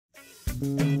Hey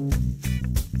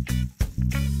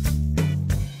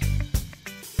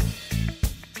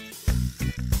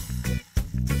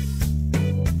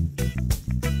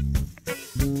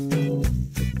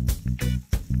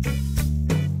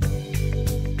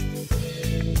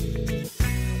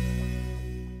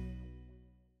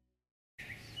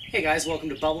guys, welcome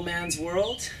to Bubble Man's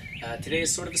World. Today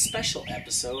is sort of a special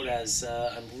episode as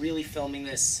I'm really filming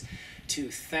this to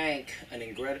thank an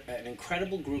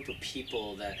incredible group of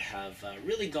people that have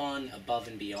really gone above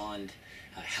and beyond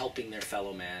helping their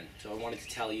fellow man. So I wanted to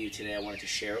tell you today, I wanted to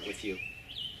share it with you.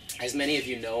 As many of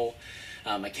you know,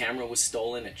 my camera was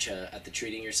stolen at the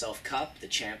Treating Yourself Cup, the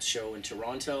Champs show in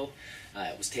Toronto.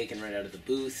 It was taken right out of the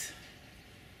booth.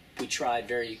 We tried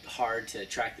very hard to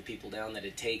track the people down that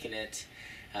had taken it.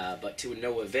 But to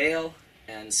no avail,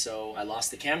 and so I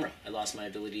lost the camera. I lost my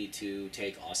ability to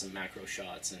take awesome macro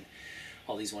shots and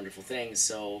all these wonderful things.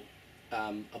 So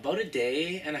about a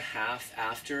day and a half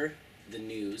after the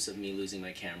news of me losing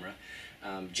my camera,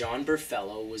 John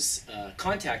Burfello was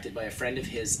contacted by a friend of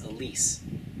his, Elise.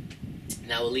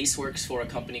 Now Elise works for a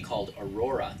company called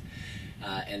Aurora,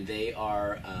 and they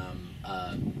are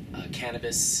a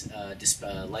cannabis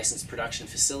licensed production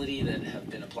facility that have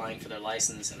been applying for their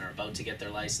license and are about to get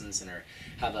their license and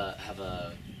have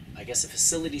a I guess a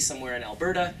facility somewhere in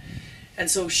Alberta. And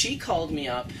so she called me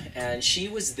up, and she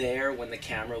was there when the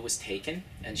camera was taken,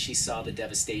 and she saw the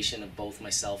devastation of both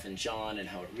myself and John and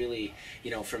how it really, you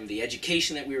know, from the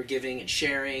education that we were giving and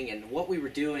sharing and what we were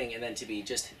doing, and then to be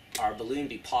just our balloon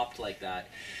be popped like that,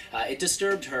 it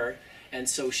disturbed her. And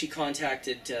so she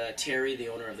contacted Terry, the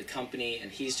owner of the company,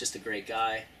 and he's just a great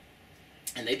guy.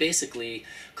 And they basically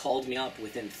called me up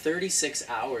within 36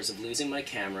 hours of losing my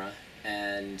camera.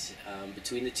 And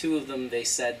between the two of them, they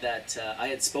said that I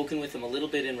had spoken with them a little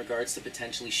bit in regards to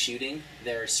potentially shooting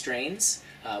their strains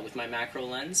with my macro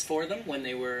lens for them when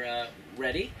they were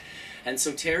ready. And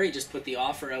so Terry just put the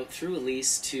offer out through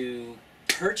Elise to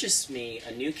purchase me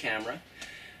a new camera.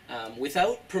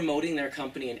 Without promoting their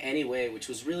company in any way, which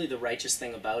was really the righteous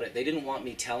thing about it. They didn't want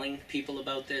me telling people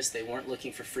about this. They weren't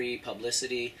looking for free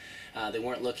publicity. They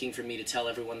weren't looking for me to tell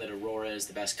everyone that Aurora is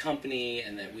the best company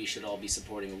and that we should all be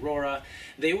supporting Aurora.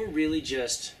 They were really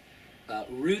just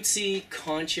rootsy,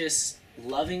 conscious,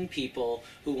 loving people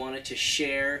who wanted to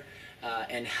share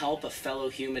and help a fellow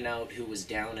human out who was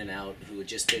down and out, who had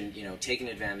just been, you know, taken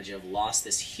advantage of, lost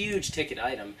this huge ticket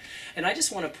item. And I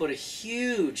just want to put a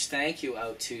huge thank you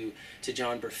out to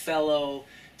John Burfello,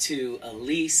 to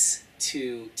Elise,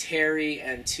 to Terry,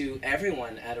 and to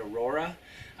everyone at Aurora.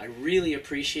 I really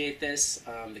appreciate this.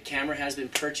 The camera has been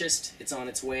purchased. It's on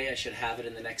its way. I should have it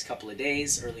in the next couple of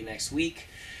days, early next week.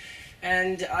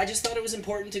 And I just thought it was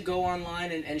important to go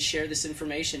online and share this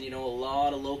information. You know, a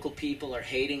lot of local people are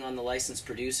hating on the licensed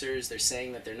producers. They're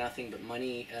saying that they're nothing but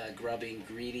money-grubbing,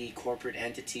 greedy corporate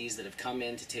entities that have come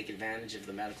in to take advantage of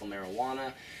the medical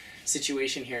marijuana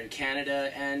situation here in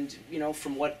Canada. And, you know,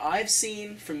 from what I've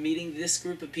seen from meeting this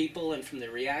group of people and from the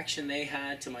reaction they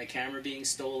had to my camera being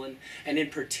stolen, and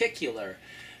in particular,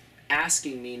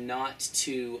 asking me not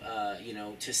to, you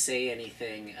know, to say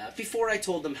anything before I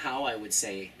told them how I would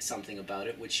say something about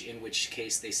it, in which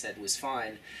case they said was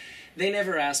fine. They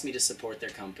never asked me to support their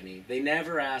company. They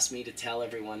never asked me to tell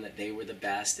everyone that they were the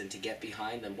best and to get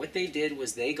behind them. What they did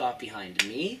was they got behind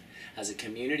me as a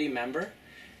community member,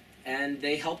 and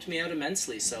they helped me out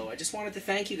immensely. So I just wanted to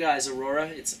thank you guys, Aurora.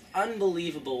 It's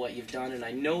unbelievable what you've done, and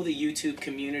I know the YouTube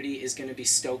community is going to be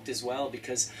stoked as well,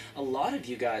 because a lot of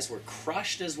you guys were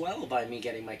crushed as well by me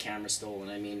getting my camera stolen.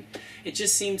 I mean, it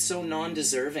just seemed so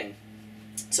non-deserving.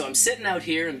 So I'm sitting out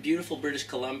here in beautiful British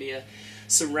Columbia,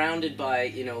 surrounded by,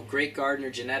 you know, great gardener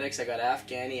genetics. I got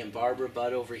Afghani and Barbara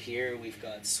Bud over here. We've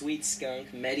got Sweet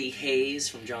Skunk, Medi Hayes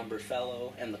from John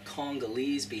Burfello, and the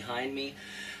Congolese behind me.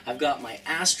 I've got my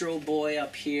Astro Boy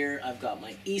up here. I've got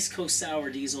my East Coast Sour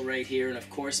Diesel right here, and of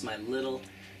course my little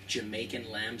Jamaican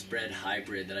lamb's bread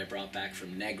hybrid that I brought back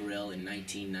from Negril in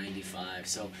 1995.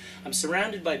 So I'm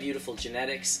surrounded by beautiful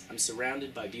genetics. I'm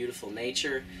surrounded by beautiful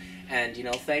nature. And, you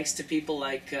know, thanks to people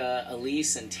like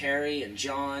Elise and Terry and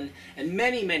John and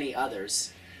many, many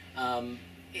others,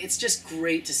 it's just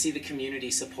great to see the community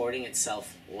supporting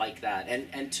itself like that.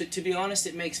 And to be honest,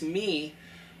 it makes me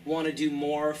want to do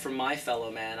more for my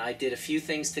fellow man. I did a few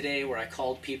things today where I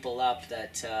called people up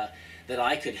that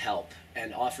I could help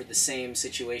and offered the same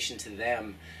situation to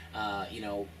them. You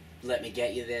know, let me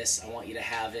get you this, I want you to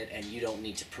have it, and you don't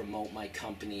need to promote my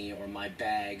company or my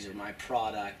bags or my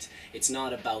product. It's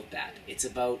not about that. It's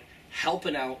about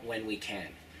helping out when we can.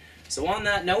 So on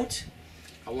that note,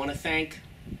 I want to thank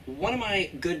one of my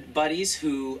good buddies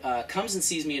who comes and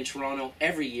sees me in Toronto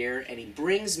every year, and he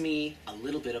brings me a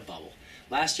little bit of bubble.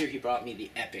 Last year he brought me the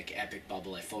epic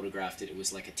bubble. I photographed it. It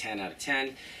was like a 10 out of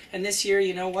 10. And this year,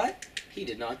 you know what? He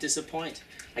did not disappoint.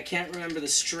 I can't remember the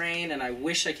strain, and I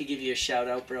wish I could give you a shout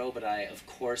out, bro, but I, of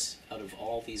course, out of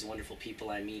all these wonderful people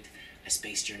I meet, I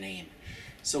spaced your name.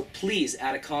 So please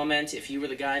add a comment if you were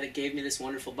the guy that gave me this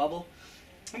wonderful bubble.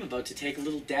 I'm about to take a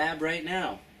little dab right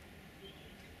now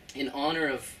in honor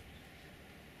of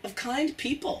kind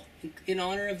people, in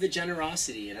honor of the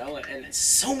generosity, you know. And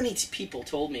so many people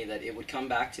told me that it would come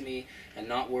back to me and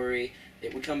not worry.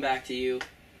 It would come back to you.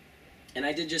 And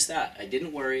I did just that. I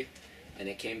didn't worry, and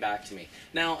it came back to me.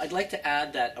 Now, I'd like to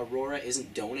add that Aurora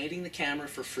isn't donating the camera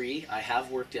for free. I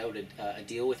have worked out a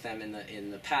deal with them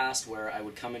in the past where I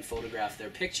would come and photograph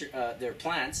their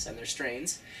plants and their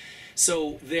strains.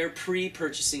 So they're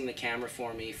pre-purchasing the camera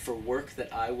for me for work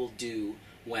that I will do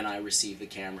when I receive the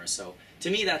camera. So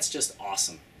to me, that's just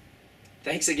awesome.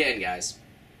 Thanks again, guys.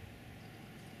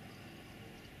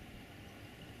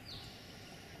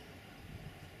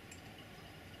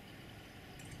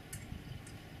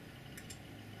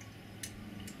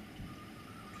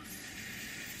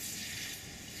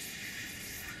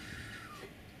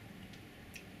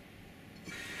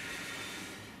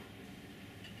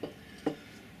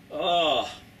 Oh,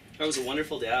 that was a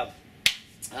wonderful dab.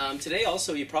 Today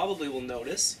also, you probably will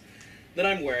notice that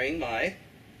I'm wearing my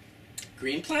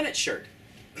Green Planet shirt.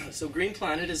 So Green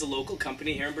Planet is a local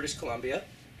company here in British Columbia.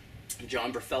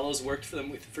 John Burfello's worked for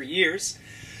them for years.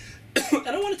 And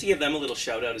I wanted to give them a little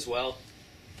shout out as well.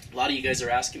 A lot of you guys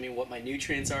are asking me what my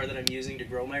nutrients are that I'm using to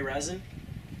grow my resin.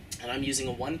 And I'm using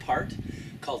a 1 part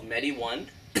called Medi1.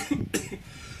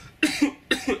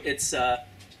 It's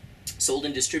sold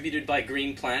and distributed by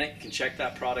Green Planet. You can check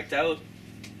that product out.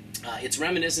 It's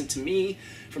reminiscent to me,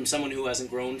 from someone who hasn't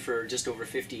grown for just over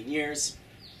 15 years,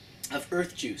 of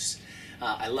earth juice.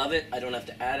 I love it. I don't have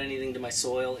to add anything to my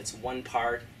soil. It's 1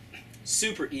 part,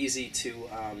 super easy to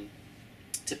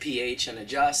pH and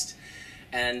adjust,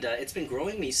 and it's been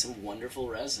growing me some wonderful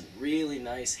resin. Really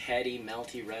nice, heady,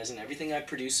 melty resin. Everything I've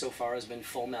produced so far has been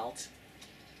full melt,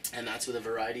 and that's with a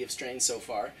variety of strains so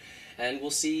far. And we'll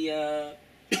see a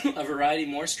variety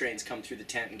more strains come through the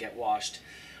tent and get washed.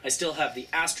 I still have the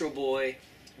Astro Boy,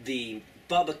 the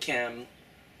Bubba Chem,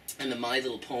 and the My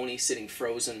Little Pony sitting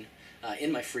frozen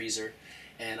in my freezer,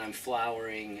 and I'm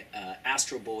flowering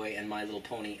Astro Boy and My Little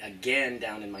Pony again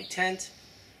down in my tent,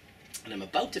 and I'm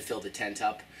about to fill the tent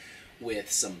up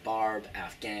with some Barb,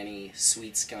 Afghani,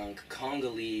 Sweet Skunk,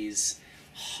 Congolese,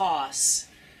 Haas,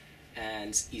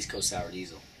 and East Coast Sour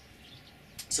Diesel.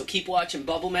 So keep watching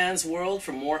Bubble Man's World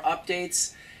for more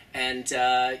updates, and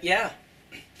yeah,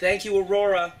 thank you,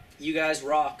 Aurora. You guys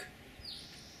rock.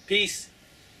 Peace.